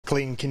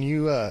Clayton, can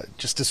you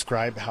just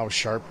describe how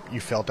sharp you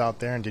felt out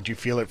there, and did you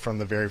feel it from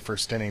the very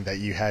first inning that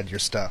you had your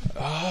stuff?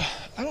 I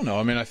don't know.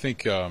 I mean, I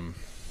think, yeah,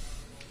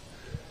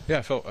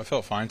 I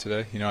felt fine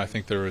today. You know, I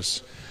think there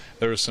was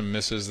some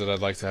misses that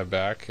I'd like to have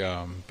back,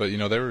 but you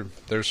know, they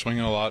were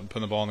swinging a lot and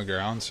putting the ball on the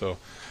ground. So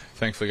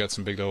thankfully, got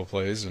some big double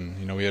plays, and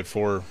you know, we had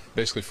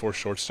basically four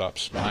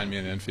shortstops behind me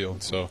in the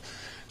infield. So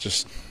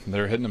just they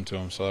were hitting them to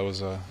them. So that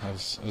was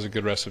a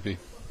good recipe.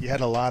 You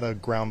had a lot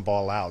of ground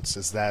ball outs.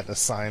 Is that a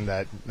sign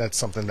that that's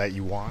something that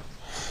you want?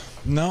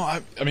 No,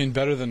 I mean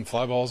better than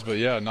fly balls, but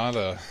yeah, not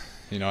a.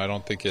 You know, I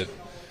don't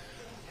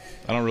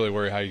really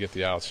worry how you get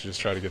the outs. You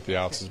just try to get the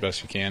outs as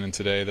best you can. And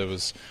today there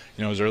was,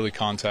 you know, it was early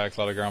contact,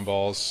 a lot of ground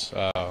balls.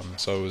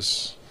 So it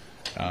was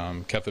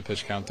kept the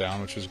pitch count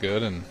down, which was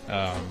good, and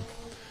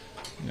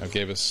you know,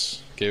 gave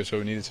us what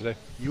we needed today.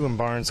 You and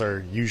Barnes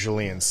are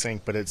usually in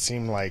sync, but it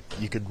seemed like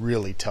you could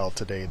really tell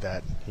today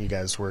that you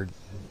guys were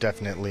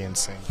definitely in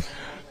sync.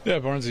 Yeah,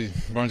 Barnesy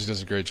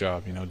does a great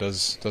job. You know,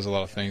 does a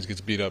lot of things.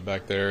 Gets beat up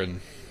back there, and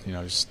you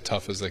know, just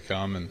tough as they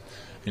come. And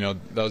you know,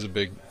 that was a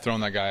big throwing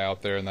that guy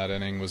out there in that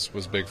inning was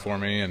big for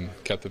me, and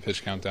kept the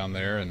pitch count down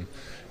there. And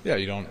yeah,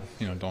 you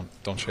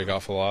don't shake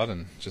off a lot,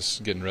 and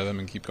just get in rhythm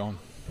and keep going.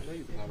 I know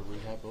you've been out of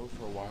rehab mode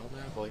for a while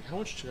now, but like, how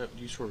much do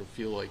you sort of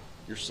feel like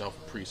yourself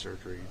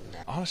pre-surgery?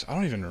 Honestly, I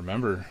don't even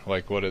remember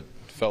like what it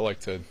felt like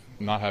to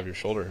not have your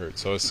shoulder hurt.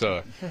 So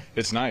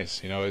it's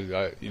nice. You know,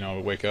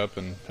 I wake up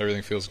and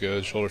everything feels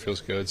good. Shoulder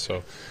feels good.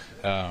 So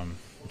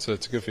it's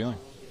a good feeling.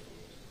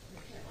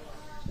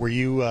 Were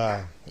you?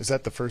 Is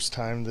that the first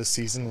time this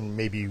season, and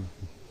maybe you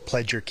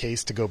pledged your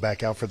case to go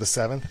back out for the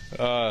 7th?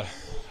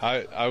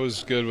 I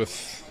was good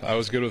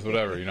with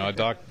whatever. You know,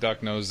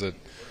 Doc knows that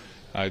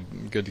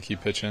I'm good to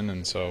keep pitching,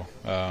 and so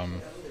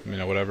you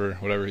know,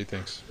 whatever he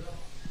thinks.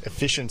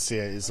 Efficiency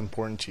is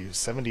important to you.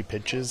 70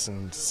 pitches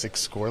and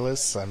 6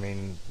 scoreless. I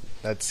mean,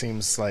 that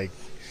seems like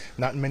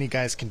not many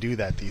guys can do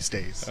that these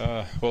days.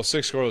 Well,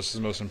 6 scoreless is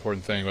the most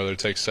important thing, whether it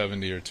takes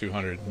 70 or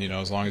 200. You know,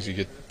 as long as you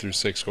get through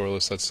 6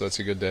 scoreless, that's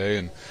a good day,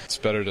 and it's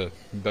better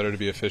to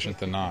be efficient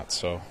than not.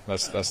 So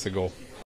that's the goal.